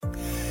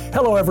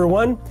Hello,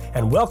 everyone,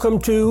 and welcome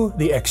to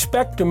the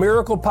Expect a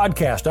Miracle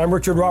podcast. I'm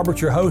Richard Roberts,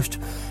 your host.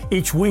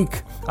 Each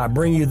week, I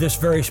bring you this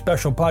very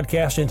special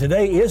podcast, and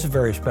today is a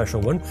very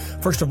special one.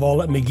 First of all,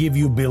 let me give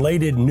you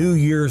belated New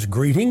Year's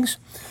greetings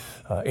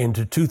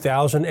into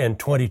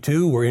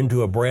 2022. We're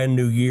into a brand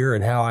new year,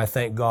 and how I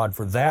thank God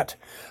for that.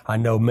 I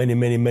know many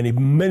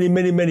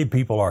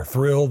people are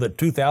thrilled that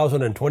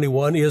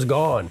 2021 is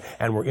gone,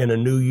 and we're in a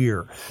new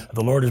year.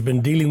 The Lord has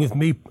been dealing with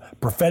me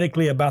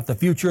prophetically about the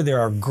future. There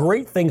are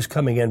great things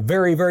coming in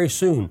very, very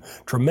soon.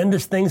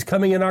 Tremendous things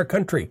coming in our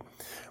country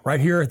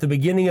right here at the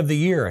beginning of the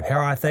year, and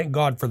how I thank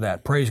God for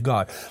that. Praise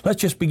God. Let's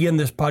just begin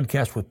this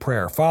podcast with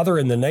prayer. Father,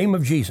 in the name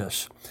of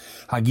Jesus,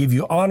 I give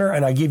you honor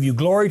and I give you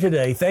glory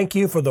today. Thank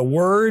you for the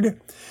word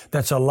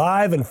that's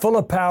alive and full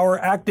of power,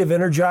 active,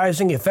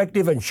 energizing,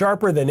 effective, and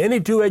sharper than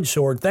any two-edged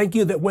sword. Thank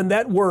you that when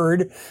that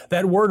word of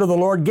the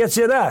Lord gets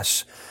in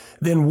us,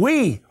 then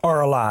we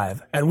are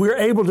alive and we're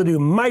able to do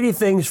mighty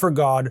things for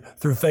God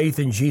through faith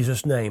in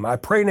Jesus' name. I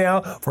pray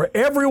now for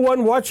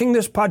everyone watching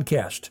this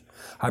podcast.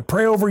 I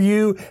pray over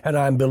you, and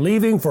I'm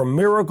believing for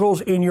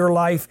miracles in your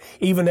life,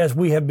 even as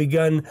we have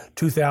begun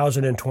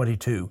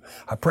 2022.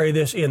 I pray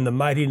this in the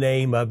mighty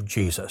name of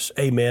Jesus.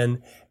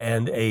 Amen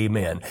and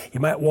amen. You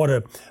might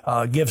want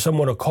to give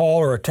someone a call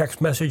or a text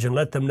message and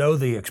let them know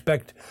the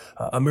Expect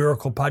a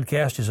Miracle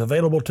podcast is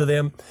available to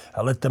them.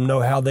 Let them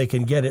know how they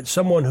can get it.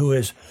 Someone who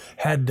has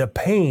had the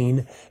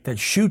pain that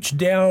shoots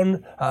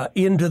down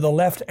into the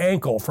left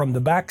ankle from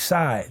the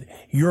backside,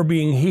 you're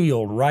being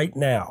healed right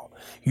now.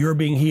 You're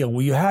being healed.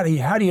 Well, how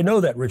do you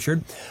know that,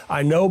 Richard?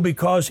 I know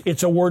because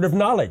it's a word of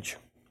knowledge.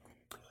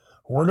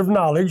 Word of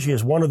knowledge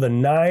is one of the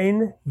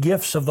 9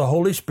 gifts of the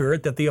Holy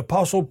Spirit that the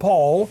Apostle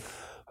Paul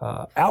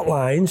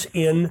outlines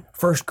in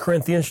 1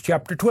 Corinthians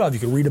chapter 12. You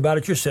can read about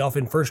it yourself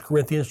in 1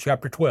 Corinthians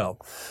chapter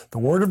 12. The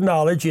word of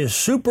knowledge is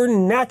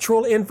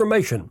supernatural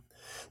information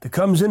that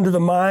comes into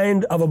the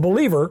mind of a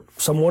believer,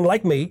 someone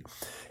like me,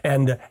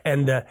 and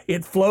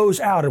it flows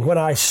out. And when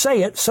I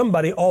say it,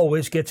 somebody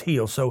always gets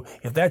healed. So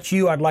if that's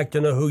you, I'd like to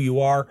know who you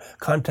are.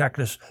 Contact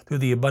us through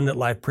the Abundant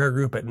Life Prayer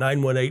Group at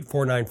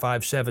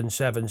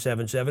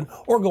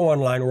 918-495-7777, or go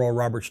online,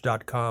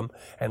 oralroberts.com,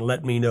 and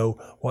let me know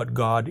what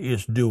God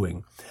is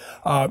doing.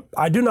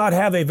 I do not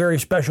have a very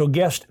special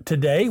guest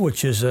today,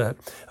 which is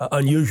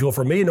unusual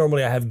for me.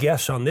 Normally I have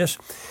guests on this.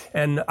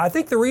 And I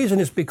think the reason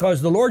is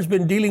because the Lord's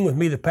been dealing with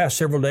me the past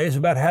several days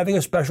about having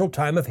a special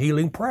time of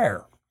healing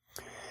prayer.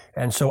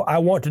 And so I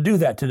want to do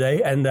that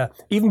today. And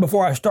even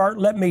before I start,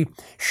 let me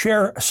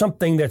share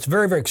something that's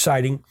very, very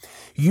exciting.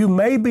 You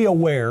may be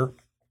aware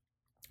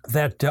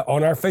that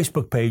on our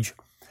Facebook page,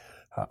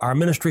 our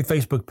ministry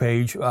Facebook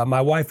page,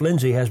 my wife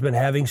Lindsay has been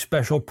having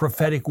special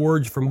prophetic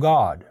words from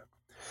God.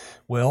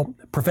 Well,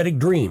 prophetic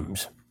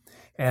dreams.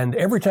 And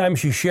every time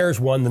she shares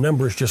one, the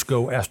numbers just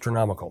go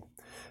astronomical.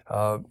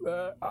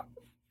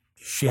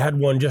 She had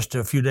one just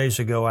a few days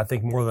ago, I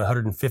think more than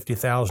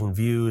 150,000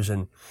 views,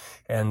 and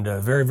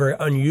very, very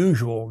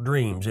unusual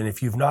dreams. And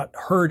if you've not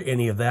heard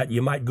any of that,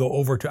 you might go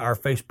over to our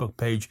Facebook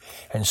page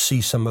and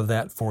see some of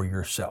that for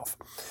yourself.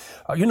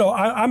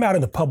 I'm out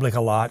in the public a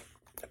lot,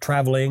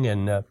 traveling,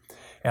 and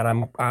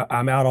I'm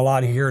out a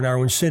lot here in our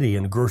own city,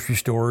 in grocery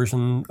stores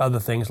and other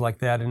things like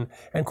that. And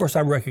of course,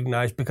 I'm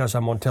recognized because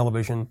I'm on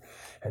television,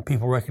 and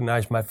people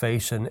recognize my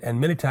face,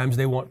 and many times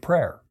they want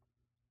prayer.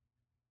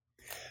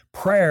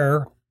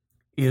 Prayer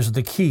is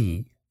the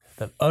key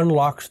that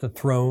unlocks the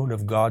throne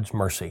of God's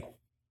mercy.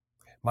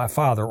 My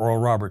father, Oral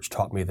Roberts,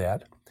 taught me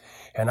that.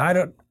 And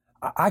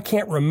I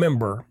can't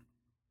remember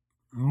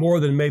more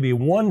than maybe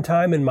one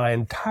time in my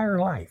entire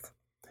life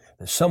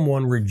that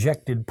someone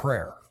rejected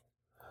prayer.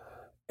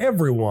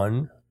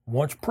 Everyone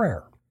wants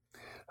prayer.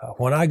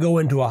 When I go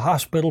into a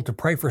hospital to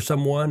pray for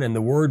someone and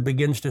the word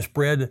begins to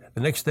spread,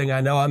 the next thing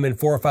I know, I'm in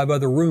 4 or 5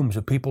 other rooms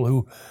of people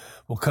who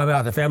will come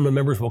out, the family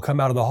members will come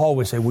out of the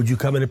hallway and say, would you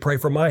come in and pray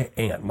for my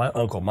aunt, my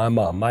uncle, my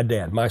mom, my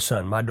dad, my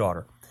son, my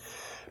daughter?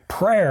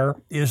 Prayer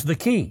is the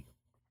key.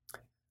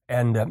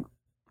 And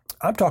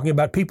I'm talking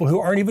about people who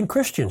aren't even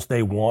Christians.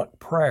 They want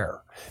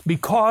prayer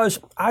because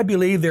I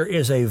believe there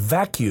is a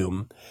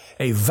vacuum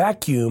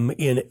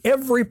in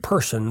every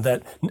person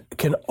that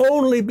can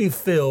only be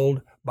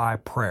filled by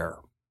prayer.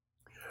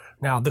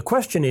 Now, the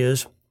question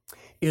is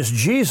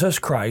Jesus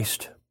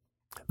Christ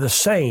the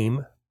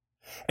same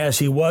as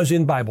he was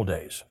in Bible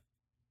days?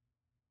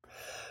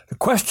 The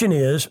question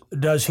is,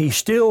 does he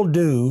still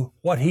do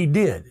what he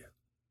did?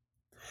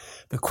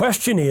 The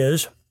question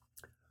is,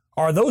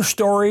 are those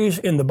stories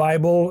in the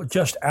Bible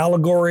just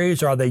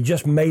allegories? Are they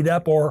just made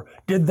up, or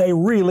did they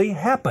really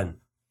happen?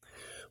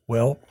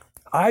 Well,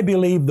 I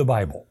believe the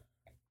Bible.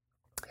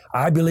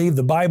 I believe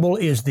the Bible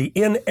is the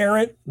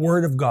inerrant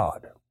Word of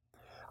God.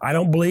 I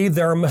don't believe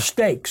there are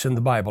mistakes in the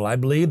Bible. I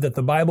believe that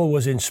the Bible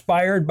was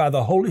inspired by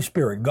the Holy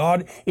Spirit.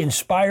 God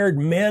inspired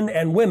men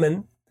and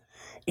women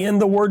in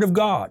the Word of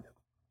God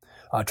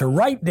to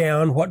write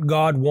down what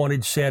God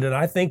wanted said. And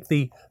I think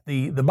the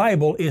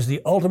Bible is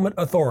the ultimate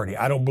authority.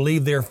 I don't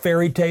believe they're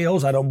fairy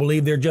tales. I don't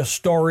believe they're just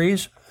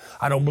stories.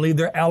 I don't believe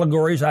they're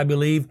allegories. I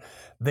believe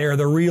They're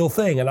the real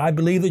thing, and I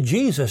believe that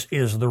Jesus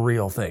is the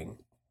real thing.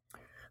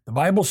 The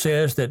Bible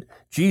says that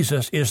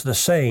Jesus is the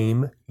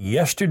same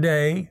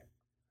yesterday,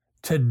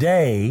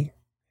 today,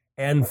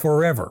 and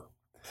forever.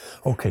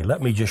 Okay,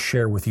 let me just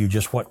share with you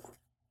just what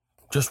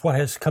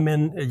has come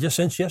in just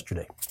since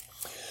yesterday.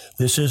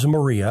 This is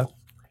Maria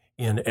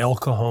in El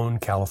Cajon,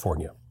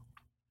 California.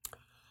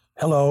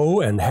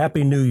 Hello and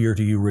Happy New Year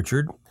to you,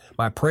 Richard.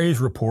 My praise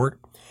report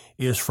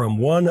is from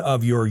one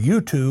of your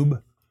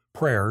YouTube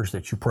prayers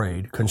that you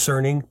prayed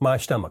concerning my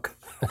stomach.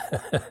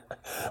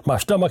 My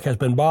stomach has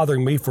been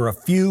bothering me for a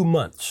few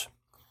months.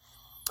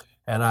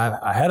 And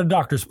I had a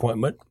doctor's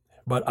appointment,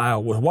 but I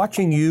was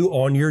watching you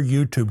on your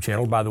YouTube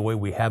channel. By the way,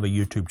 we have a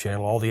YouTube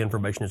channel. All the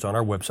information is on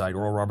our website,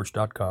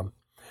 oralroberts.com.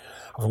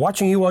 I was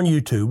watching you on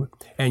YouTube,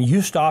 and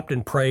you stopped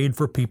and prayed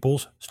for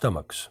people's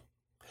stomachs.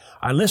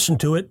 I listened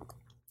to it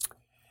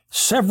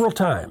several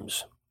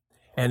times,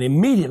 and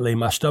immediately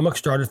my stomach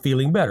started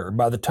feeling better.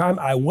 By the time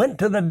I went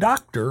to the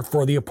doctor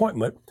for the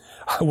appointment,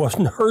 I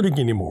wasn't hurting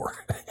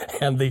anymore.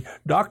 And the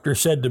doctor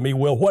said to me,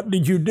 well, what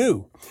did you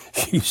do?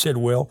 She said,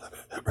 well,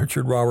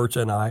 Richard Roberts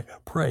and I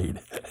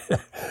prayed.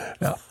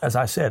 Now, as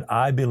I said,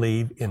 I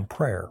believe in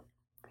prayer.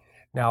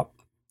 Now,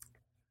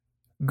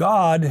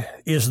 God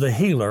is the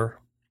healer,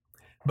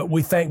 but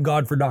we thank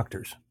God for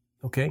doctors,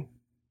 okay?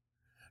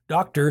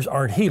 Doctors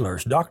aren't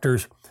healers.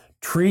 Doctors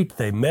treat,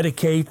 they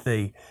medicate,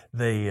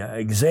 they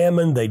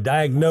examine, they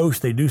diagnose,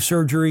 they do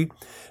surgery,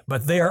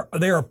 but they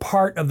are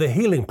part of the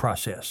healing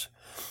process.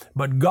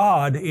 But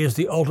God is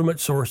the ultimate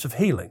source of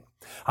healing.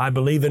 I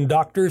believe in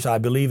doctors. I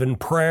believe in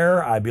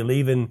prayer. I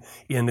believe in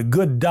a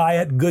good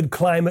diet, good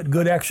climate,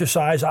 good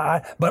exercise.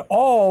 But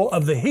all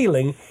of the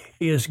healing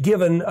is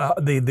given,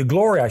 the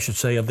glory, I should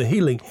say, of the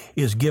healing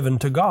is given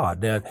to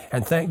God.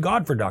 And thank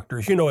God for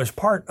doctors. You know, as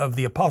part of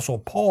the Apostle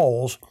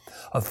Paul's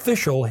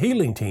official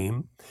healing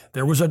team,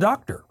 there was a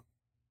doctor.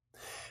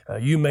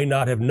 You may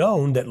not have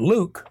known that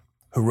Luke,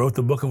 who wrote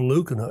the book of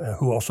Luke and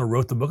who also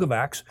wrote the book of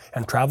Acts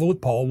and traveled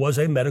with Paul, was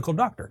a medical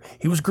doctor.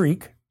 He was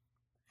Greek.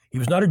 He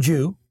was not a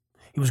Jew.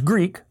 He was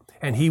Greek,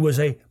 and he was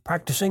a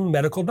practicing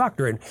medical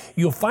doctor. And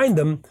you'll find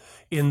them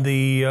in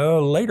the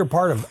later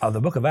part of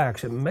the book of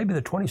Acts, maybe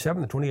the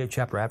 27th, the 28th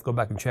chapter. I have to go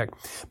back and check.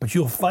 But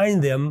you'll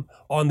find them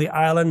on the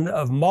island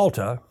of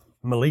Malta,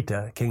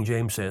 Melita, King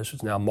James says.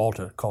 It's now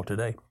Malta called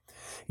today.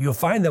 You'll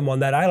find them on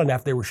that island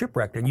after they were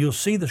shipwrecked. And you'll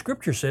see the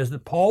scripture says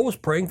that Paul was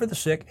praying for the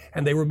sick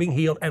and they were being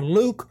healed. And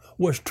Luke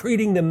was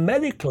treating them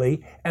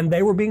medically and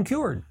they were being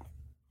cured.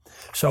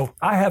 So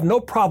I have no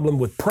problem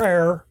with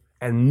prayer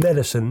and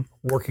medicine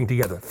working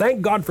together.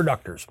 Thank God for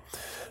doctors.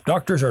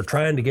 Doctors are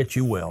trying to get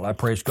you well. I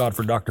praise God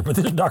for doctor. But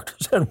this doctor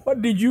said,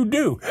 what did you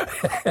do?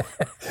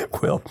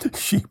 Well,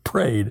 she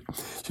prayed.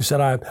 She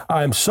said,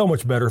 I am so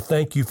much better.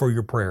 Thank you for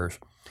your prayers.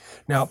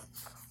 Now,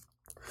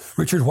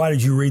 Richard, why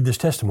did you read this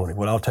testimony?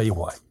 Well, I'll tell you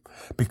why.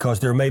 Because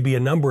there may be a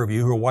number of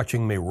you who are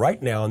watching me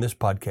right now on this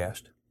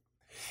podcast,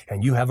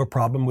 and you have a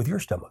problem with your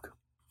stomach.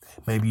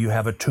 Maybe you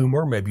have a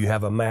tumor, maybe you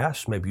have a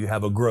mass, maybe you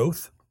have a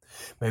growth,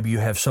 maybe you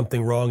have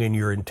something wrong in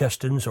your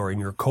intestines or in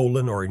your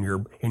colon or in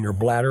your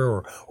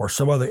bladder or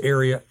some other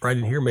area right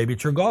in here. Maybe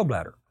it's your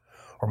gallbladder,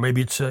 or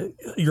maybe it's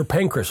your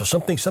pancreas or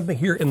something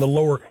here in the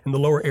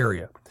lower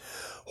area.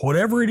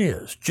 Whatever it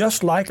is,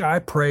 just like I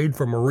prayed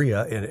for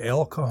Maria in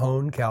El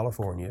Cajon,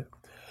 California,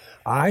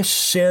 I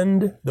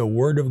send the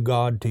word of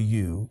God to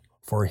you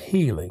for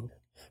healing.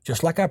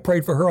 Just like I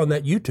prayed for her on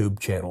that YouTube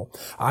channel,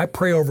 I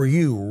pray over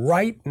you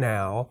right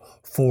now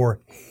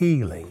for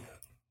healing.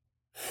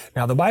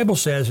 Now, the Bible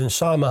says in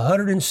Psalm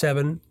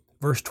 107,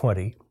 verse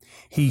 20,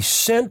 He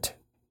sent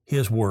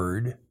His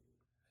word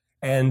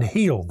and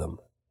healed them.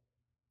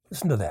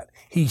 Listen to that.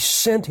 He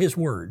sent His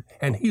word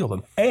and healed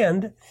them,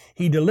 and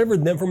He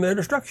delivered them from their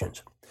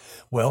destructions.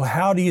 Well,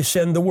 how do you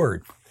send the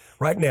word?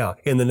 Right now,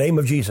 in the name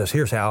of Jesus,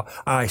 here's how.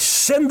 I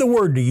send the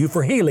word to you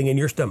for healing in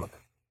your stomach.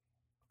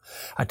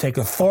 I take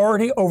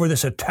authority over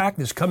this attack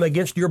that's come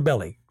against your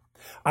belly.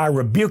 I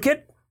rebuke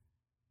it,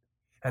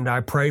 and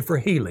I pray for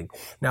healing.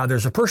 Now,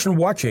 there's a person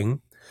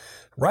watching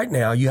right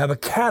now. You have a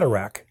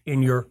cataract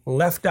in your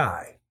left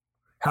eye.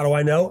 How do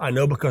I know? I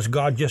know because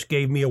God just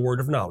gave me a word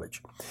of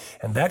knowledge.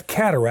 And that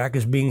cataract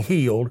is being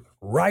healed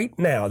right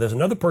now. There's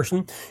another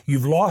person,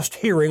 you've lost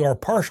hearing or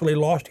partially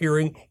lost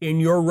hearing in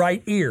your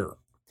right ear.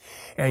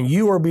 And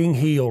you are being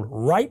healed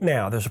right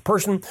now. There's a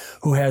person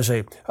who has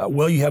you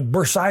have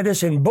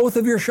bursitis in both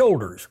of your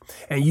shoulders,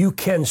 and you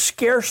can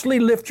scarcely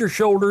lift your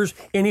shoulders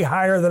any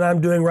higher than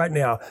I'm doing right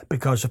now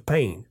because of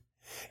pain.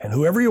 And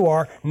whoever you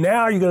are,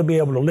 now you're going to be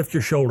able to lift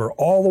your shoulder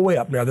all the way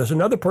up. Now, there's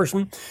another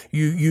person,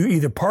 you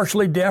either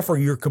partially deaf or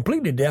you're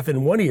completely deaf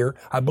in one ear.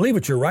 I believe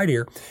it's your right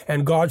ear,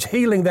 and God's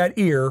healing that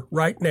ear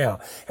right now.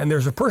 And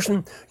there's a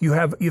person,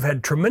 you've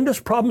had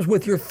tremendous problems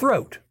with your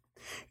throat.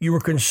 You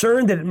were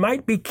concerned that it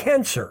might be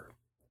cancer.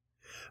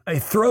 A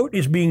throat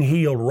is being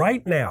healed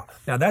right now.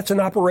 Now, that's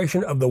an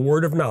operation of the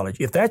word of knowledge.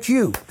 If that's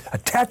you,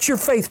 attach your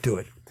faith to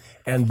it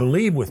and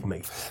believe with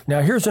me.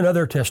 Now, here's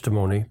another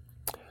testimony.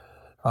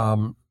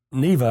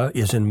 Neva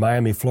is in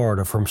Miami,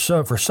 Florida. For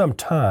some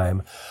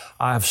time,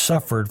 I've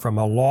suffered from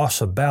a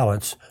loss of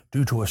balance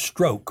due to a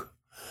stroke,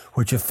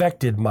 which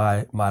affected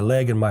my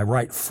leg and my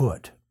right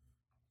foot.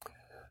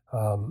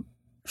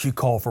 She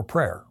called for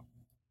prayer.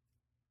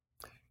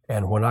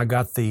 And when I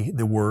got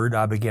the word,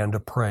 I began to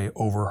pray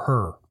over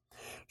her.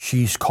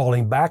 She's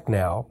calling back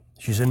now.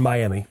 She's in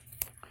Miami.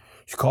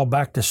 She called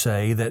back to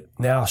say that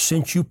now,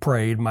 since you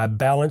prayed, my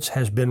balance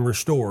has been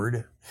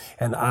restored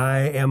and I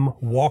am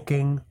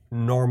walking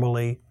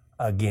normally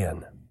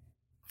again.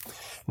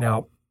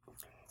 Now,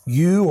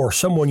 you or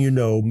someone you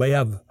know may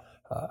have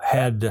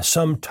had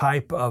some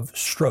type of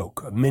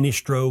stroke, a mini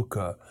stroke,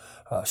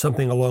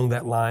 something along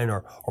that line,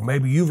 or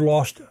maybe you've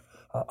lost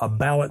a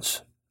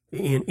balance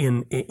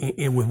in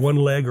with one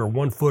leg or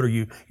one foot, or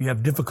you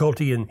have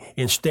difficulty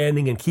in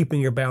standing and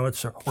keeping your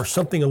balance, or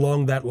something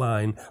along that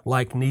line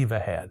like Neva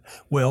had.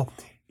 Well,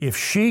 if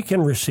she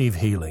can receive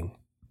healing,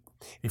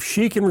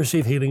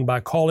 by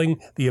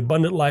calling the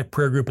Abundant Life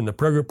Prayer Group and the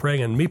prayer group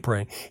praying and me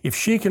praying, if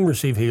she can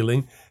receive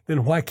healing,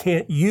 then why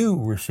can't you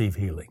receive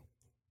healing?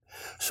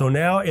 So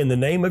now, in the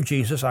name of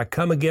Jesus, I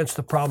come against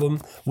the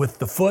problem with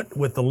the foot,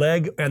 with the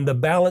leg, and the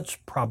balance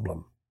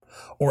problem,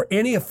 or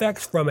any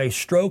effects from a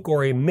stroke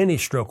or a mini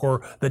stroke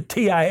or the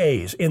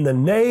TIAs. In the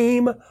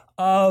name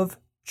of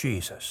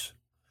Jesus,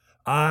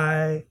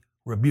 I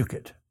rebuke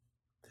it.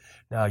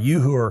 Now, you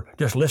who are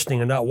just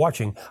listening and not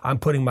watching, I'm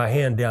putting my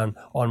hand down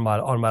on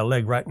my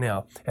leg right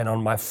now and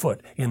on my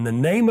foot. In the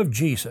name of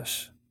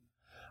Jesus,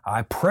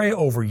 I pray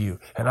over you,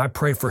 and I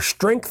pray for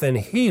strength and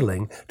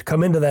healing to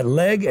come into that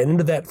leg and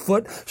into that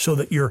foot so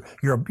that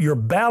you're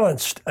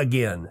balanced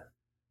again.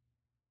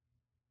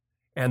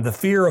 And the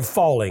fear of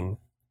falling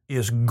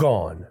is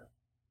gone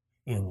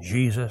in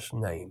Jesus'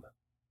 name.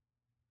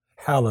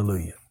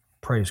 Hallelujah.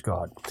 Praise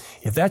God.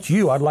 If that's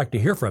you, I'd like to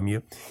hear from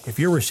you. If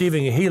you're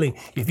receiving a healing,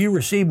 if you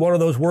received one of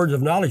those words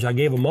of knowledge I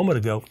gave a moment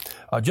ago,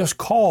 just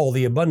call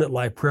the Abundant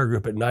Life Prayer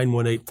Group at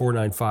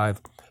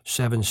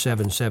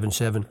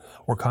 918-495-7777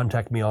 or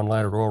contact me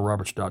online at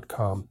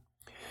oralroberts.com.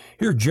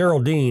 Here's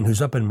Geraldine,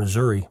 who's up in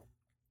Missouri.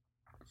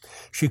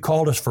 She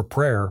called us for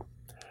prayer.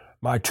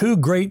 My 2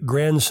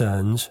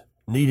 great-grandsons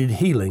needed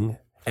healing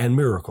and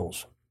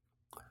miracles.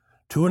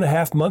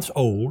 2.5 months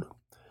old,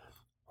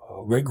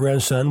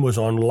 great-grandson was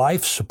on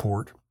life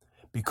support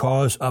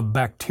because of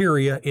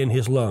bacteria in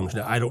his lungs.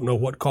 Now, I don't know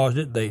what caused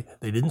it. They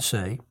didn't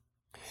say.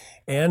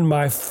 And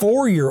my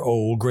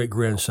 4-year-old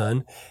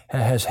great-grandson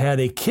has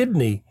had a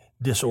kidney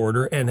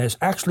disorder and has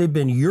actually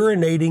been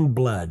urinating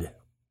blood.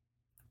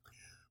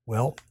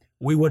 Well,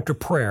 we went to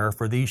prayer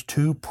for these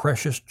 2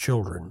 precious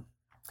children.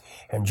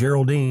 And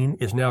Geraldine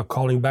is now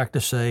calling back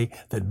to say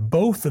that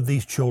both of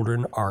these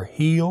children are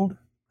healed,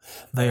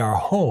 they are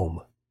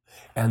home,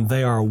 and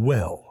they are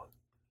well.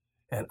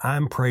 And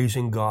I'm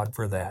praising God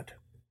for that.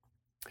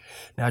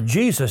 Now,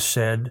 Jesus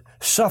said,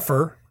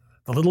 suffer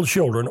the little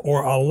children,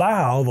 or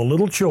allow the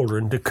little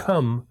children to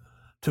come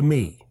to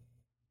me.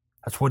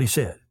 That's what he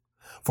said.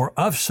 For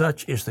of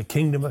such is the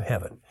kingdom of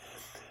heaven.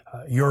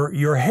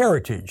 Your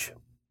heritage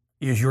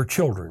is your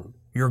children,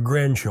 your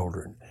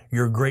grandchildren,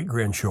 your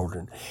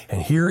great-grandchildren.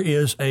 And here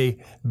is a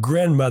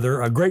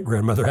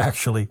great-grandmother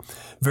actually,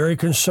 very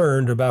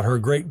concerned about her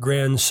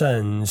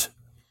great-grandsons,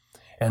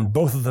 and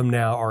both of them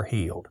now are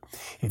healed.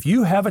 If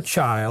you have a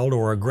child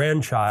or a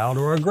grandchild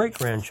or a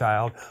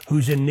great-grandchild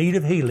who's in need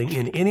of healing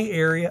in any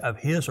area of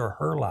his or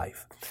her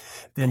life,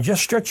 then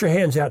just stretch your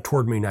hands out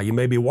toward me now. You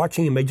may be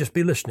watching, you may just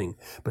be listening,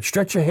 but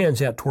stretch your hands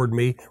out toward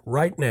me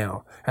right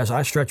now as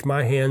I stretch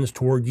my hands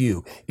toward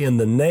you. In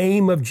the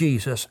name of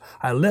Jesus,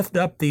 I lift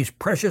up these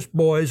precious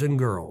boys and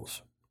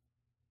girls.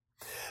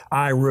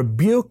 I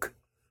rebuke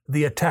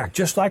the attack.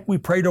 Just like we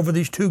prayed over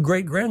these 2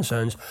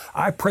 great-grandsons,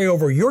 I pray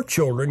over your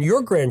children,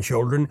 your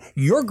grandchildren,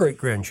 your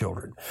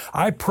great-grandchildren.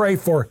 I pray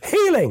for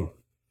healing.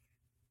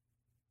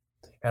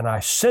 And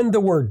I send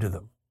the word to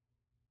them.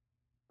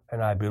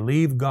 And I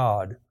believe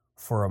God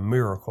for a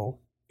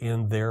miracle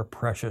in their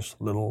precious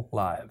little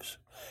lives.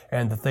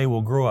 And that they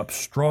will grow up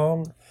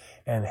strong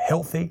and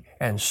healthy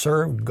and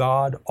serve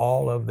God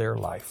all of their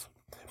life.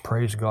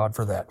 Praise God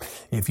for that.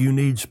 If you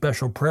need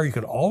special prayer, you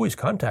can always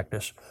contact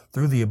us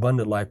through the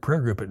Abundant Life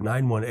Prayer Group at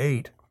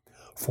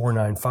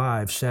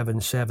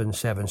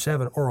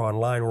 918-495-7777 or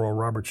online,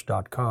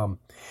 oralroberts.com.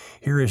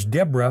 Here is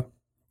Deborah,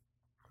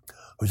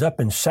 who's up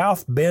in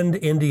South Bend,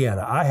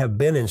 Indiana. I have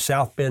been in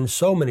South Bend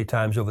so many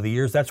times over the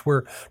years. That's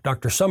where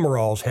Dr.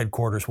 Summerall's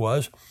headquarters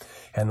was.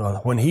 And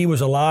when he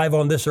was alive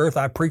on this earth,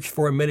 I preached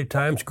for him many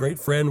times. Great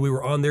friend. We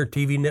were on their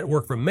TV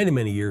network for many,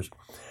 many years.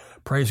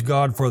 Praise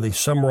God for the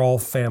Summerall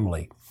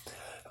family.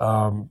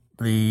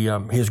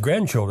 His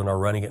grandchildren are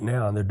running it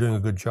now, and they're doing a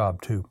good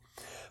job too.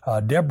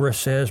 Deborah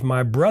says,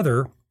 my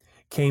brother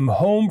came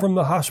home from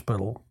the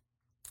hospital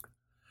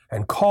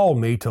and called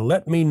me to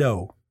let me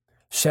know.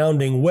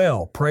 Sounding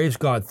well. Praise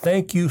God.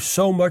 Thank you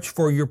so much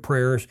for your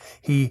prayers.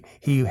 He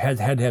had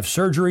to have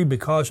surgery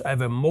because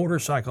of a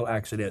motorcycle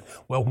accident.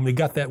 Well, when we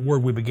got that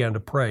word, we began to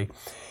pray.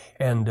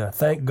 And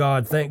thank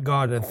God,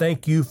 and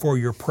thank you for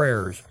your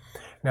prayers.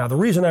 Now, the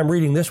reason I'm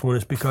reading this one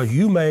is because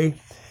you may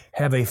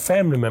have a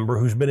family member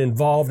who's been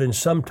involved in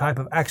some type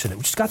of accident.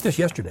 We just got this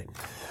yesterday.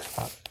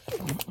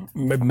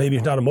 Maybe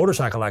it's not a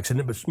motorcycle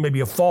accident, but maybe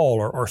a fall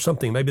or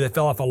something. Maybe they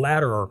fell off a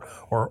ladder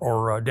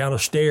or down a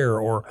stair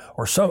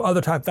or some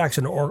other type of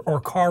accident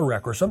or car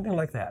wreck or something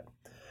like that.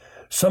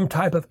 Some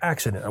type of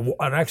accident,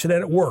 an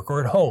accident at work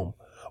or at home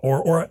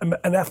or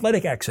an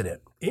athletic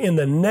accident. In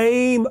the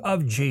name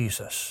of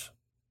Jesus,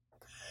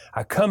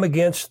 I come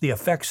against the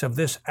effects of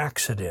this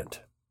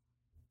accident.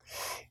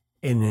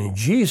 And in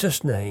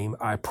Jesus' name,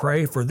 I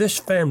pray for this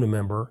family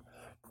member,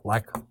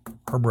 like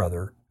her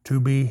brother,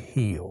 to be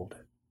healed.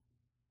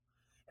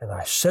 And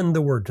I send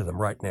the word to them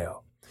right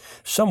now.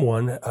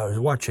 Someone is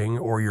watching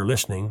or you're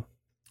listening.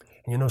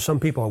 You know, some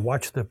people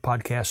watch the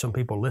podcast, some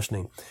people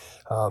listening.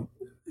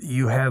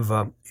 You have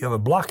a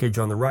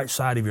blockage on the right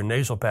side of your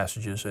nasal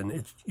passages,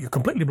 and you're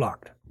completely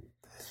blocked.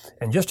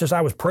 And just as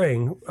I was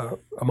praying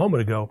a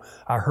moment ago,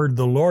 I heard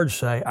the Lord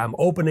say, I'm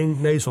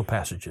opening nasal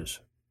passages.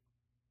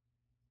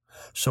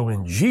 So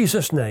in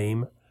Jesus'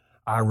 name,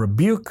 I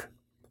rebuke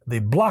the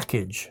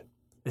blockage,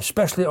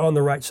 especially on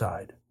the right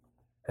side.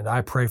 And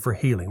I pray for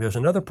healing. There's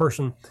another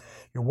person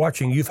you're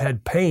watching, you've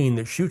had pain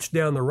that shoots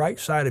down the right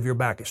side of your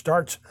back. It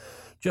starts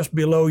just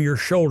below your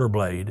shoulder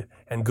blade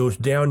and goes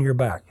down your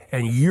back.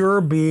 And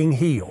you're being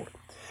healed.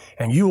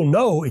 And you'll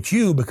know it's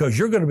you because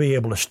you're going to be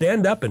able to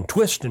stand up and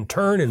twist and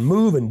turn and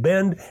move and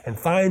bend and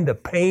find the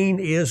pain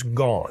is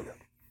gone.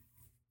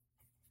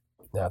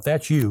 Now, if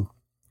that's you,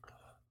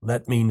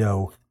 let me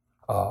know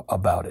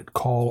about it.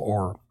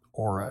 Call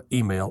or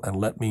email and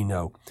let me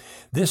know.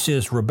 This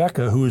is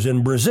Rebecca, who is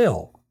in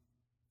Brazil,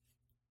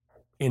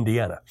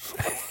 Indiana.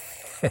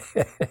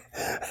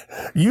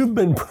 You've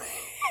been,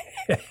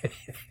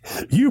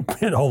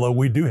 although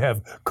we do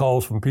have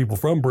calls from people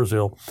from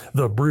Brazil,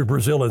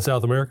 Brazil and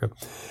South America.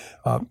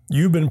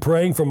 You've been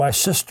praying for my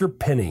sister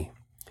Penny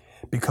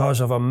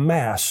because of a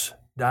mass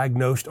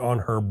diagnosed on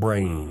her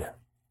brain.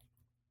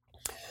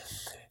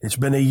 It's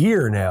been a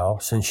year now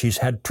since she's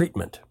had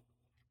treatment.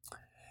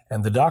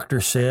 And the doctor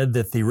said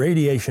that the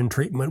radiation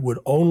treatment would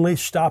only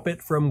stop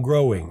it from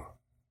growing.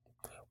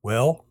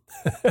 Well,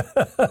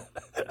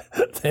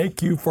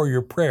 thank you for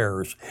your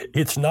prayers.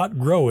 It's not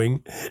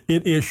growing,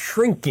 it is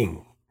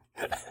shrinking.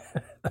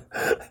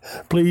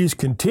 Please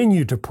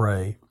continue to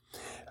pray.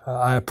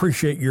 I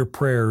appreciate your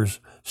prayers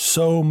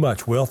so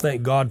much. Well,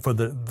 thank God for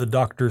the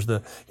doctors.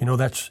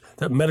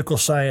 That medical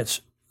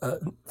science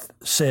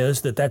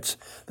says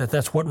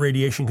that's what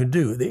radiation can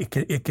do.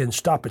 It can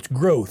stop its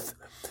growth,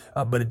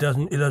 but it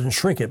doesn't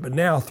shrink it. But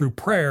now through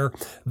prayer,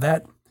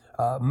 that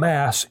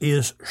mass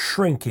is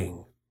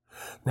shrinking.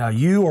 Now,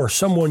 you or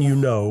someone you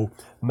know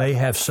may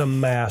have some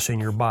mass in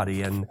your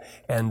body, and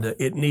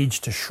it needs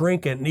to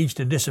shrink and it needs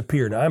to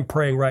disappear. Now, I'm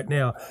praying right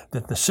now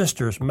that the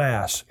sister's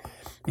mass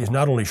is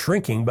not only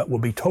shrinking, but will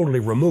be totally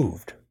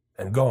removed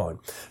and gone.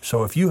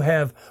 So if you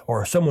have,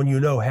 or someone you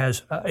know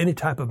has any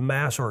type of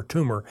mass or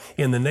tumor,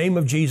 in the name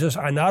of Jesus,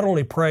 I not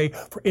only pray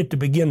for it to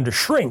begin to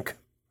shrink,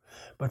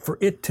 but for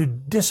it to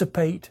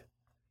dissipate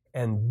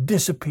and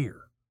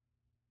disappear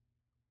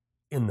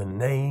in the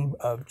name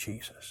of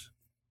Jesus.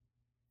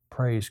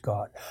 Praise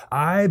God.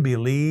 I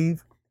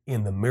believe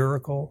in the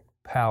miracle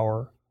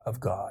power of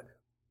God.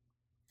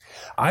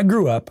 I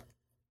grew up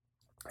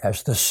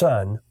as the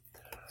son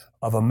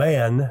of a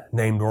man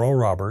named Oral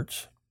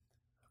Roberts,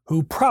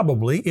 who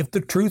probably, if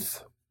the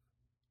truth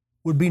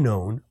would be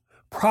known,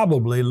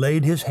 probably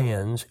laid his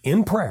hands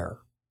in prayer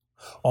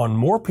on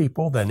more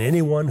people than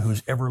anyone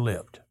who's ever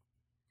lived.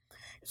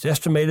 It's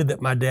estimated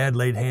that my dad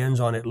laid hands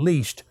on at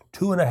least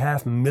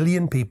 2.5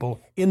 million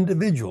people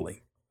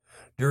individually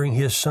during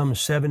his some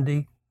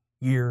 70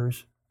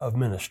 years of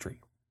ministry.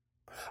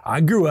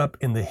 I grew up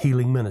in the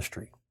healing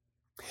ministry.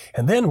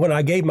 And then when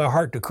I gave my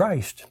heart to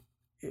Christ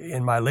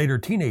in my later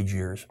teenage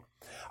years,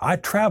 I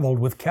traveled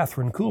with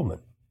Catherine Kuhlman.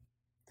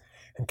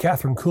 And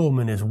Catherine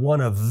Kuhlman is one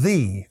of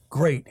the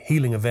great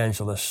healing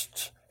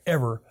evangelists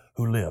ever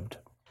who lived.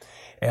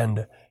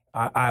 And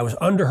I was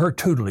under her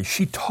tutelage.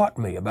 She taught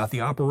me about the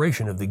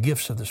operation of the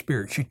gifts of the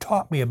Spirit. She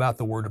taught me about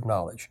the word of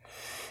knowledge.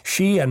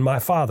 She and my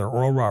father,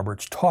 Oral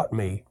Roberts, taught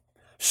me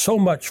so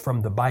much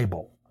from the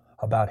Bible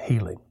about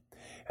healing.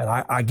 And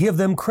I give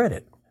them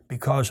credit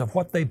because of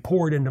what they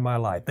poured into my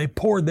life. They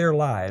poured their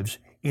lives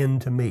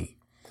into me.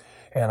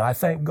 And I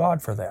thank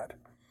God for that.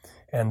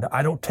 And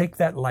I don't take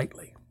that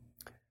lightly.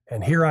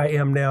 And here I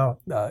am now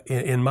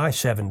in my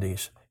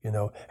 70s,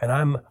 and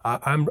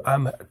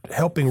I'm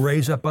helping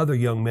raise up other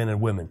young men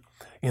and women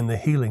in the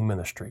healing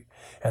ministry.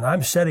 And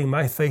I'm setting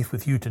my faith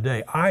with you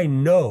today. I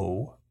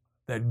know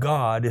that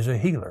God is a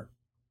healer.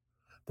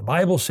 The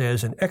Bible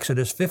says in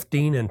Exodus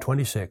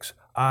 15:26,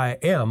 I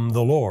am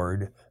the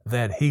Lord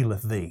that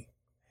healeth thee.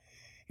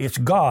 It's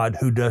God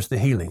who does the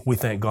healing. We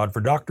thank God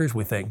for doctors.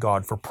 We thank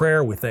God for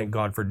prayer. We thank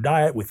God for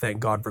diet. We thank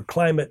God for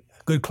climate,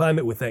 good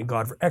climate. We thank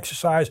God for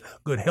exercise,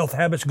 good health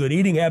habits, good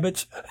eating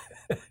habits.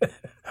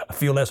 I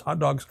feel less hot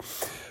dogs.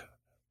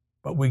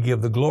 But we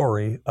give the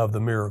glory of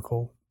the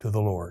miracle to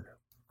the Lord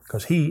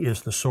because He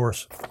is the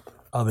source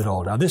of it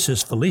all. Now, this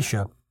is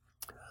Felicia,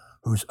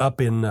 who's up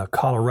in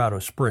Colorado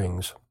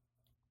Springs.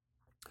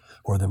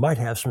 or they might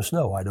have some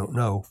snow. I don't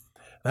know.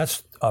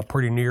 That's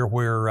pretty near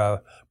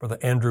where Brother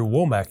Andrew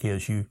Womack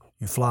is. You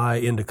fly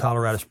into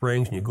Colorado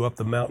Springs and you go up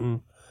the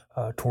mountain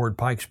toward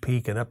Pikes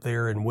Peak and up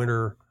there in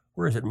Winter.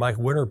 Where is it, Mike?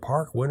 Winter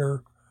Park?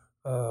 Winter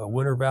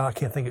Valley? I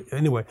can't think of.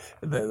 Anyway,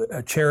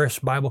 the Charis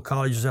Bible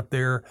College is up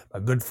there. My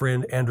good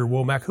friend Andrew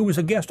Womack, who was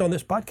a guest on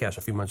this podcast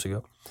a few months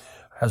ago,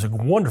 has a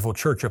wonderful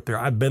church up there.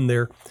 I've been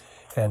there,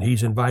 and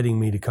he's inviting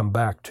me to come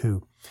back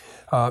too.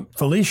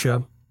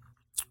 Felicia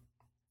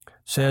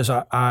says,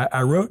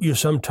 I wrote you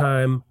some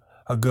time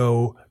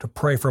ago to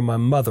pray for my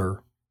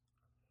mother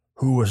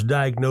who was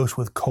diagnosed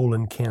with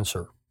colon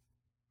cancer,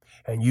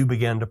 and you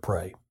began to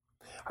pray.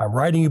 I'm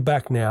writing you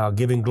back now,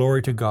 giving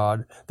glory to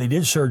God. They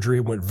did surgery,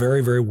 it went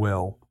very, very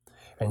well,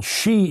 and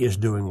she is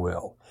doing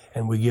well,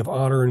 and we give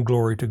honor and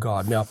glory to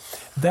God. Now,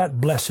 that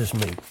blesses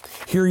me.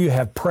 Here you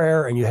have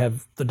prayer and you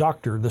have the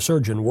doctor, the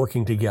surgeon,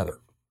 working together.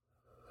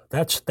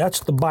 That's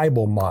the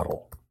Bible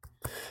model.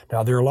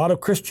 Now, there are a lot of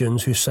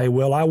Christians who say,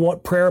 well, I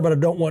want prayer, but I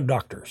don't want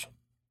doctors.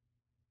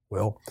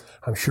 Well,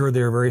 I'm sure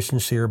they're very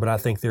sincere, but I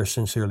think they're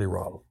sincerely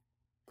wrong.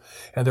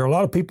 And there are a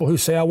lot of people who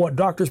say, I want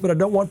doctors, but I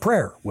don't want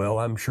prayer. Well,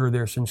 I'm sure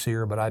they're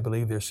sincere, but I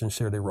believe they're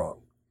sincerely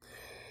wrong.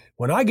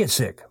 When I get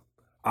sick,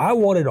 I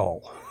want it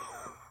all.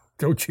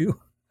 Don't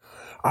you?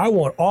 I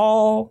want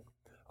all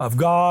of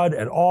God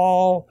and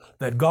all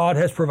that God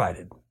has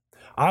provided.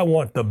 I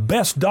want the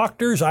best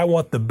doctors. I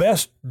want the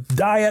best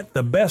diet,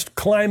 the best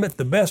climate,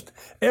 the best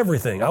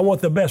everything. I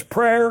want the best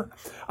prayer.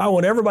 I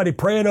want everybody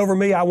praying over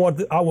me. I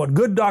want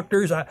good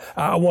doctors.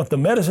 I want the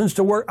medicines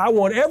to work. I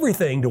want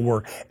everything to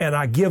work. And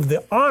I give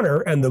the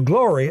honor and the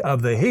glory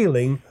of the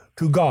healing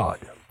to God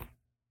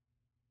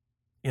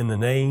in the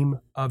name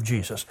of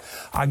Jesus.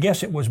 I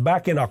guess it was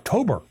back in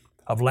October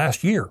of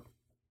last year.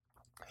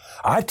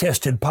 I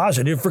tested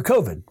positive for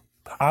COVID.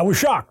 I was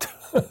shocked,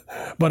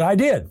 but I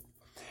did.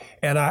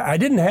 And I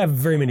didn't have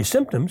very many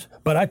symptoms,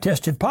 but I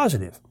tested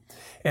positive,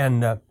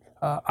 and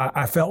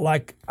I felt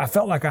like I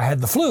had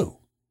the flu.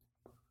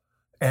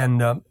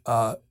 And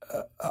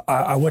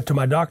I went to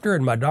my doctor,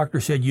 and my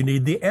doctor said, you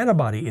need the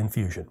antibody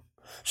infusion.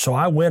 So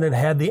I went and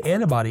had the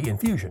antibody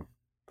infusion.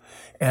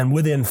 And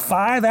within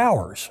 5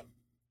 hours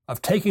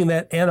of taking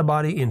that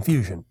antibody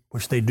infusion,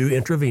 which they do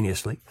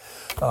intravenously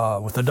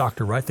with the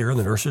doctor right there and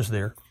the nurses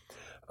there,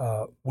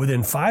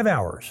 within 5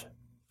 hours,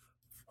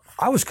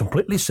 I was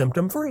completely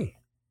symptom-free.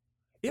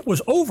 It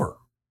was over.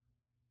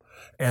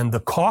 And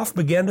the cough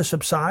began to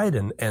subside,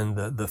 and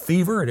the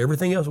fever and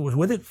everything else that was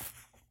with it,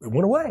 it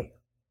went away.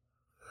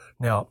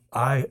 Now,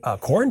 I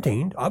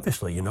quarantined,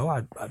 obviously,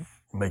 I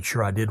made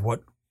sure I did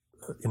what,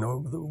 I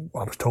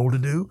was told to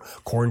do.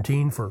 I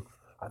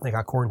think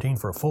I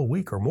quarantined for a full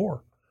week or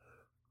more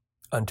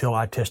until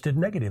I tested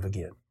negative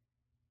again.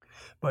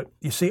 But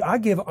you see, I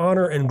give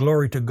honor and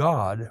glory to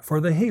God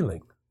for the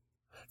healing.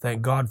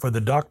 Thank God for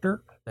the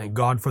doctor. Thank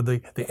God for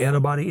the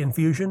antibody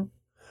infusion.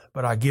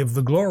 But I give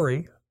the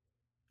glory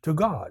to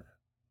God.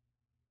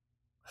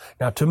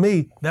 Now, to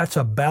me, that's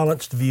a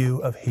balanced view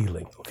of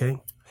healing,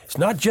 okay? It's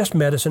not just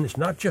medicine. It's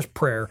not just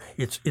prayer.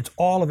 It's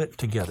all of it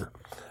together.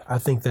 I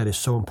think that is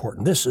so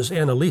important. This is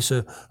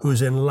Annalisa,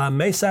 who's in La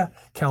Mesa,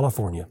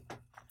 California.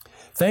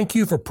 Thank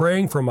you for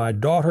praying for my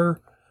daughter,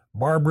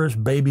 Barbara's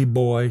baby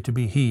boy, to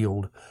be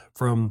healed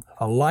from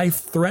a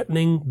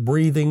life-threatening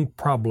breathing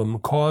problem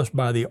caused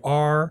by the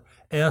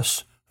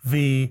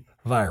RSV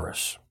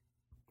virus.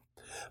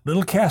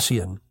 Little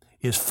Cassian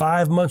is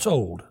 5 months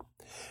old,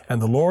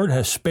 and the Lord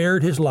has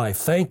spared his life.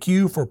 Thank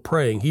you for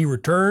praying. He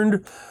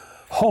returned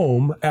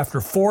home after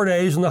 4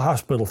 days in the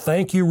hospital.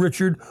 Thank you,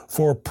 Richard,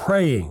 for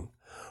praying.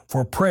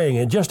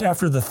 And just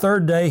after the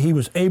third day, he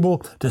was able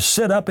to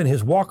sit up in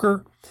his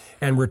walker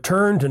and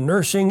return to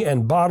nursing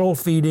and bottle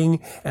feeding,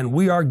 and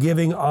we are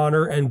giving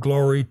honor and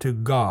glory to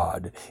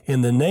God.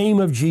 In the name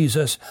of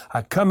Jesus,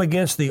 I come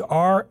against the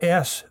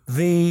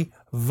RSV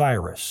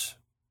virus.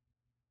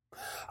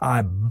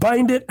 I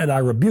bind it and I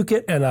rebuke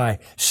it and I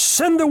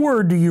send the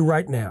word to you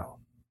right now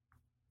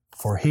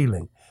for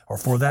healing, or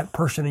for that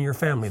person in your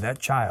family, that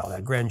child,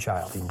 that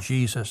grandchild, in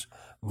Jesus'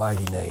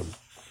 mighty name.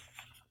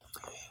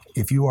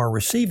 If you are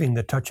receiving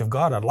the touch of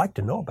God, I'd like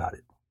to know about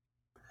it.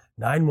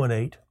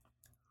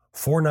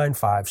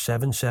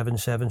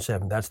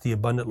 918-495-7777. That's the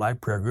Abundant Life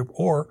Prayer Group.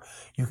 Or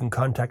you can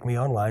contact me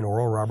online,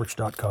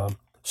 oralroberts.com.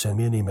 Send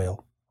me an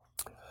email.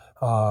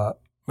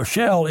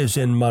 Michelle is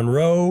in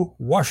Monroe,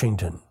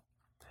 Washington.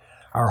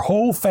 Our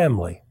whole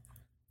family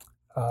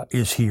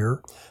is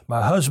here.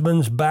 My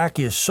husband's back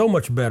is so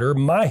much better.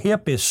 My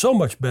hip is so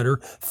much better.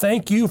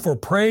 Thank you for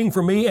praying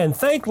for me. And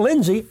thank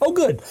Lindsay. Oh,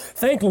 good.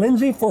 Thank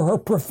Lindsay for her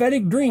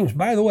prophetic dreams.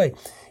 By the way,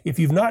 if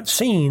you've not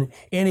seen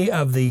any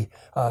of the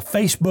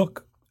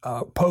Facebook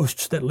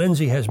posts that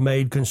Lindsay has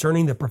made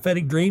concerning the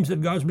prophetic dreams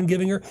that God's been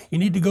giving her, you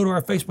need to go to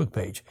our Facebook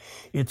page.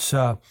 It's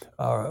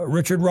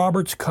Richard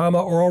Roberts,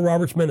 Oral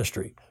Roberts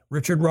Ministry.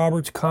 Richard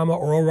Roberts,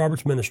 Oral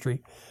Roberts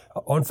Ministry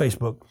on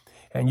Facebook.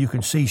 And you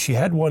can see she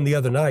had one the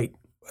other night.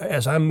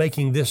 As I'm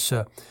making this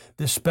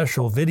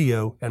special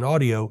video and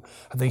audio,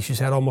 I think she's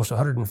had almost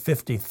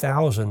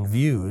 150,000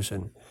 views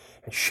and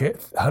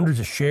hundreds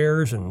of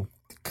shares and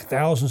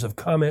thousands of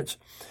comments.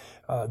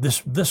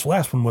 This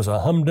last one was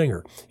a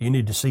humdinger. You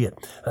need to see it,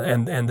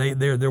 and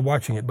they're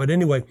watching it. But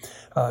anyway,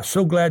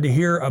 so glad to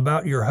hear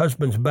about your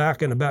husband's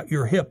back and about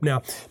your hip.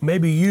 Now,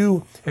 maybe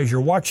you, as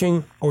you're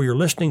watching or you're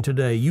listening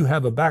today, you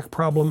have a back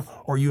problem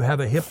or you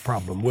have a hip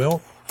problem.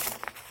 Well,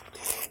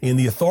 in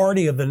the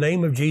authority of the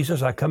name of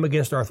Jesus, I come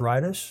against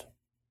arthritis.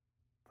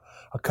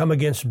 I come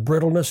against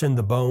brittleness in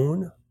the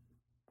bone,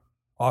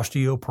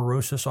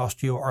 osteoporosis,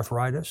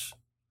 osteoarthritis,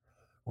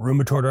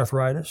 rheumatoid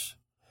arthritis,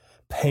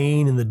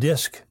 pain in the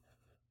disc.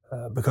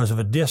 Because of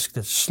a disc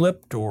that's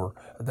slipped or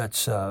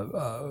that's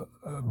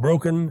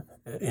broken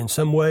in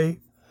some way,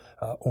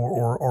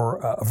 or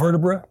a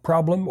vertebra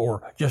problem,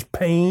 or just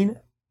pain,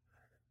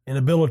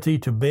 inability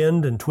to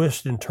bend and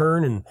twist and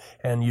turn,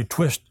 and you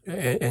twist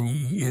and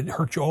it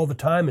hurts you all the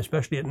time,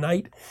 especially at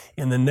night.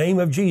 In the name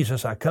of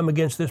Jesus, I come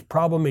against this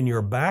problem in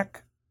your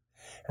back,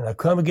 and I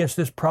come against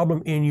this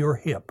problem in your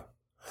hip.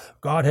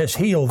 God has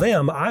healed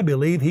them. I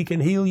believe He can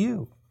heal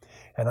you.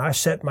 And I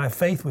set my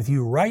faith with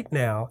you right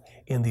now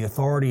in the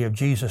authority of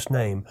Jesus'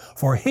 name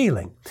for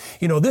healing.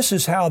 You know, this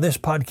is how this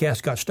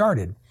podcast got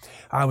started.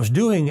 I was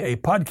doing a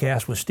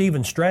podcast with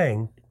Stephen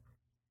Strang.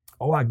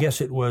 I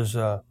guess it was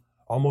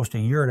almost a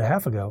year and a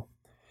half ago.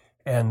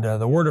 And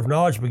the word of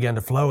knowledge began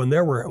to flow, and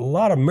there were a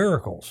lot of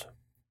miracles.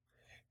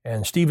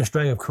 And Stephen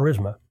Strang of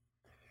Charisma.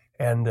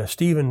 And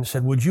Stephen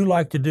said, would you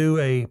like to do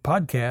a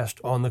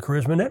podcast on the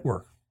Charisma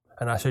Network?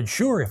 And I said,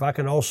 sure, if I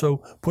can also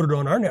put it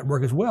on our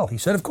network as well. He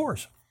said, of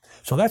course.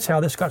 So that's how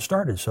this got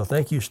started. So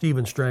thank you,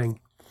 Stephen Strang,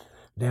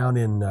 down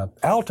in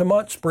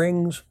Altamont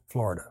Springs,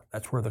 Florida.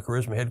 That's where the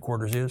Charisma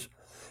headquarters is.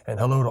 And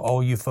hello to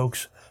all you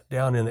folks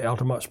down in the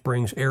Altamont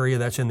Springs area.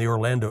 That's in the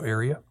Orlando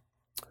area.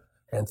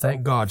 And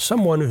thank God,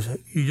 someone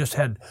you just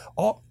had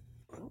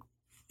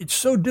it's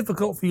so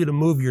difficult for you to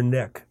move your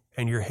neck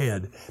and your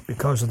head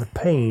because of the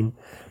pain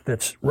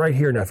that's right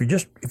here. Now, if you're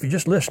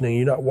just listening,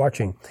 you're not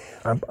watching,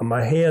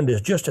 my hand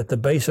is just at the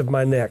base of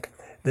my neck.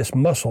 This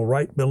muscle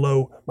right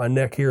below my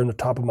neck here in the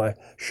top of my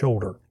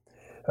shoulder.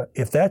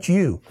 If that's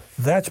you,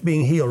 that's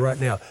being healed right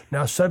now.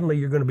 Now suddenly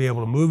you're going to be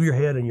able to move your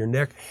head and your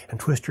neck and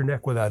twist your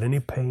neck without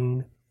any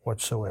pain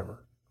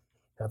whatsoever.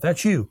 Now if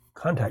that's you,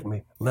 contact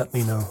me. Let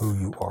me know who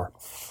you are.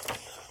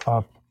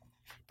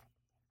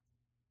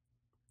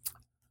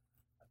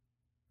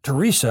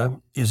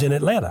 Teresa is in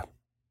Atlanta.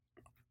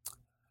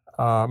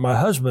 My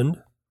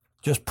husband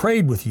just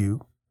prayed with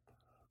you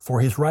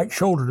for his right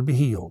shoulder to be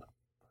healed.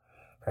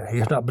 He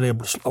has not been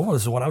able to,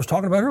 this is what I was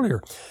talking about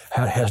earlier,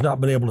 has not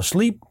been able to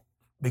sleep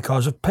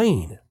because of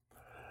pain.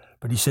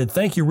 But he said,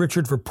 thank you,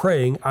 Richard, for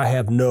praying. I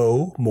have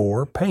no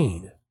more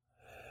pain.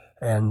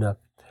 And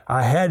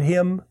I had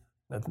him,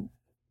 that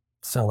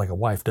sounds like a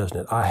wife, doesn't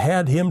it? I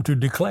had him to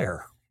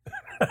declare,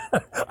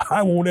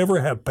 I won't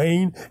ever have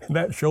pain in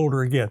that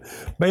shoulder again.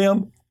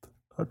 Bam,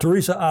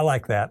 Teresa, I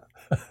like that.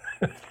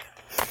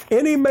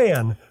 Any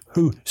man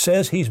who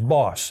says he's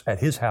boss at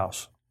his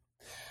house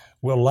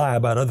will lie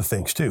about other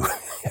things too.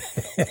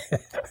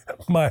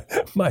 My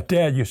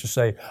dad used to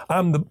say,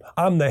 I'm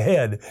the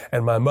head,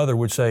 and my mother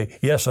would say,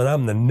 yes, and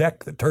I'm the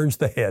neck that turns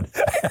the head.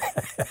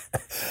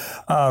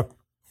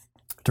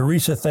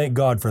 Teresa, thank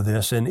God for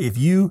this. And if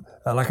you,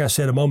 like I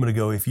said a moment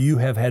ago, if you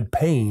have had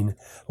pain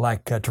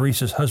like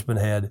Teresa's husband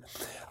had,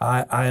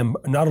 I am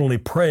not only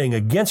praying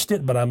against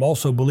it, but I'm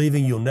also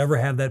believing you'll never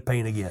have that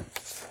pain again.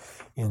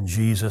 In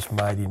Jesus'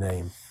 mighty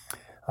name.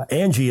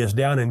 Angie is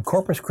down in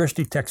Corpus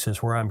Christi,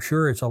 Texas, where I'm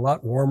sure it's a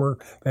lot warmer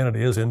than it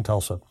is in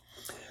Tulsa.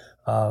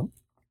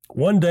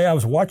 One day I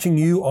was watching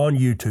you on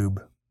YouTube,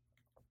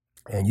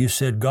 and you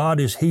said God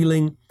is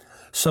healing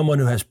someone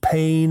who has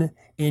pain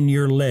in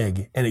your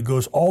leg, and it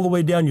goes all the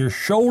way down your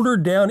shoulder,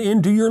 down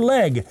into your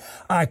leg.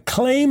 I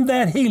claim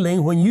that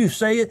healing when you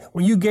say it,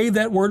 when you gave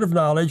that word of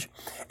knowledge,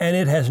 and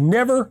it has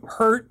never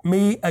hurt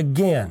me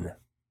again.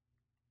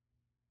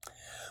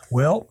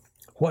 Well,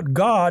 what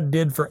God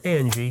did for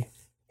Angie,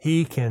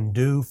 He can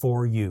do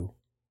for you.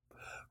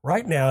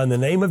 Right now, in the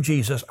name of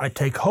Jesus, I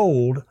take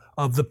hold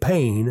of the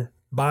pain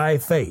by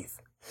faith.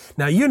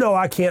 Now, you know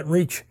I can't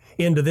reach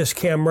into this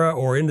camera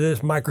or into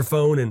this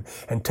microphone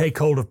and take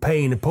hold of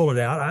pain and pull it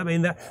out. I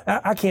mean,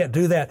 I can't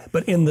do that.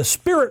 But in the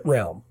spirit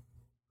realm,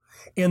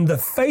 in the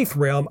faith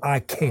realm, I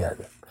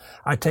can.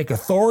 I take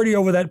authority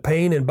over that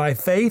pain, and by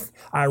faith,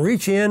 I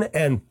reach in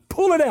and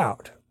pull it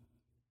out.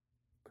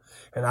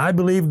 And I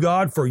believe,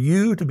 God, for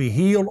you to be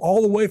healed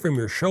all the way from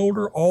your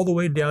shoulder, all the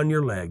way down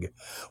your leg.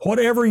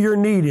 Whatever your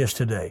need is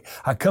today,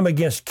 I come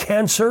against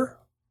cancer.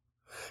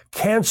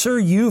 Cancer,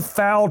 you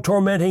foul,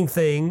 tormenting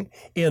thing,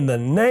 in the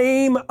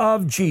name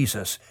of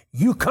Jesus,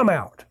 you come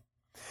out.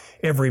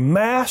 Every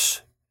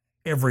mass,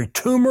 every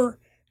tumor,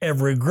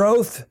 every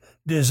growth,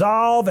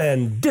 dissolve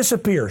and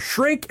disappear,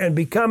 shrink and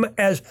become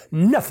as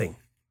nothing.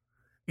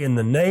 In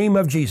the name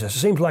of Jesus. It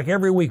seems like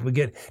every week we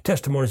get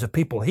testimonies of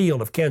people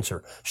healed of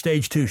cancer,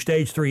 stage 2,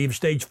 stage 3, even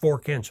stage 4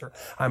 cancer.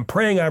 I'm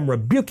praying, I'm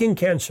rebuking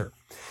cancer.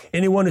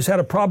 Anyone who's had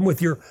a problem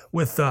with your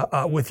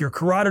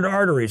carotid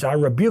arteries, I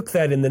rebuke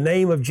that in the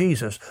name of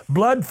Jesus.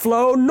 Blood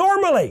flow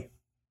normally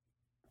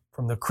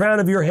from the crown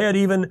of your head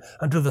even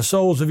unto the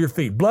soles of your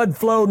feet. Blood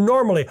flow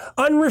normally,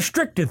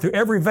 unrestricted through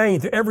every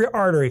vein, through every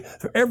artery,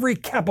 through every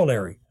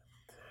capillary,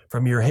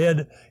 from your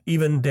head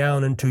even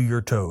down into your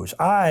toes.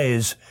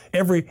 Eyes,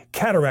 every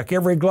cataract,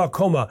 every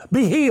glaucoma,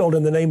 be healed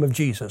in the name of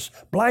Jesus.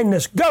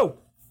 Blindness, go!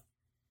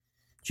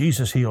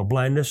 Jesus healed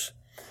blindness,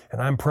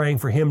 and I'm praying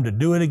for Him to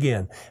do it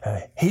again.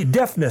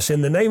 Deafness, in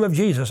the name of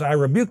Jesus, I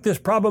rebuke this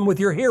problem with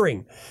your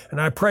hearing,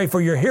 and I pray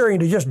for your hearing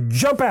to just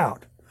jump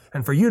out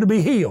and for you to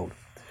be healed.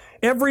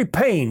 Every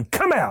pain,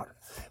 come out.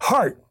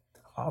 Heart,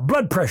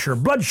 blood pressure,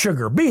 blood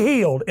sugar, be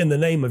healed in the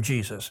name of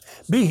Jesus.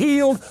 Be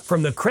healed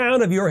from the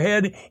crown of your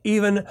head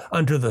even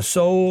unto the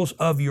soles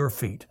of your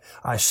feet.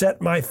 I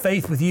set my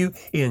faith with you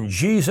in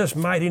Jesus'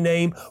 mighty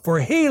name for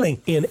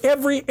healing in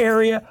every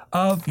area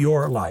of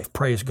your life.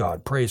 Praise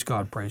God, praise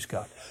God, praise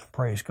God,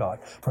 praise God.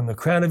 From the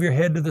crown of your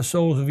head to the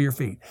soles of your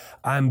feet,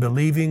 I'm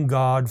believing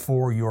God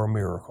for your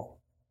miracle.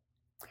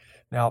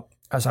 Now,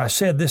 as I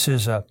said, this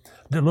is a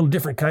little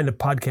different kind of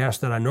podcast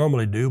than I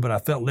normally do, but I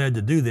felt led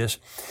to do this.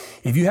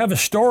 If you have a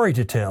story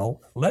to tell,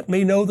 let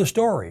me know the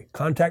story.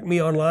 Contact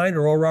me online at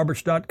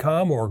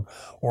oralroberts.com or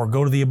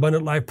go to the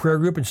Abundant Life Prayer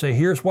Group and say,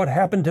 here's what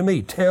happened to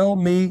me. Tell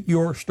me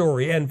your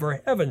story. And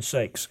for heaven's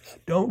sakes,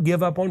 don't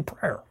give up on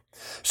prayer.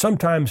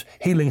 Sometimes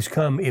healings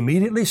come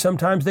immediately.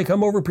 Sometimes they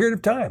come over a period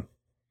of time.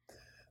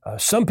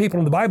 Some people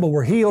in the Bible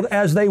were healed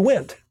as they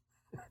went.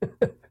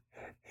 It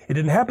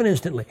didn't happen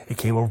instantly. It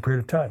came over a period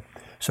of time.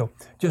 So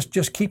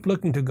just keep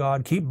looking to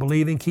God, keep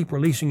believing, keep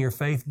releasing your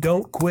faith.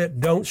 Don't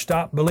quit, don't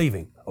stop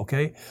believing,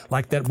 okay?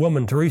 Like that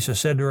woman, Teresa,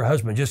 said to her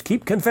husband, just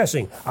keep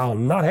confessing, I'll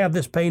not have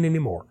this pain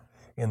anymore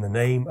in the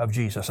name of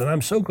Jesus. And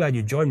I'm so glad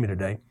you joined me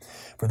today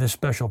for this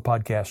special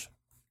podcast.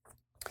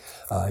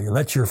 You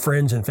let your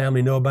friends and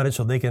family know about it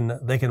so they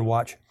can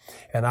watch.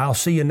 And I'll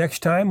see you next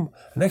time.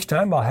 Next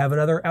time I'll have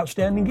another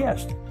outstanding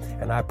guest.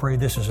 And I pray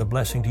this is a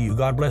blessing to you.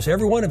 God bless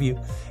every one of you,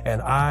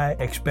 and I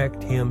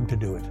expect Him to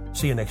do it.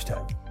 See you next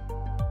time.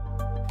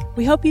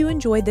 We hope you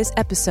enjoyed this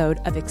episode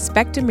of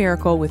Expect a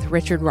Miracle with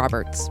Richard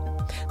Roberts.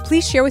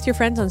 Please share with your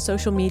friends on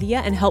social media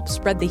and help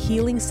spread the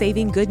healing,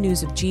 saving good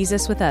news of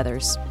Jesus with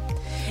others.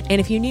 And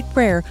if you need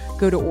prayer,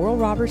 go to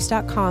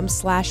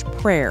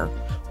oralroberts.com/prayer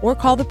or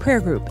call the prayer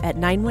group at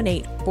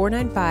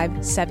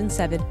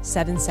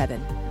 918-495-7777.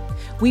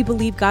 We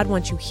believe God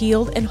wants you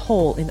healed and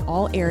whole in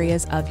all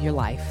areas of your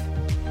life.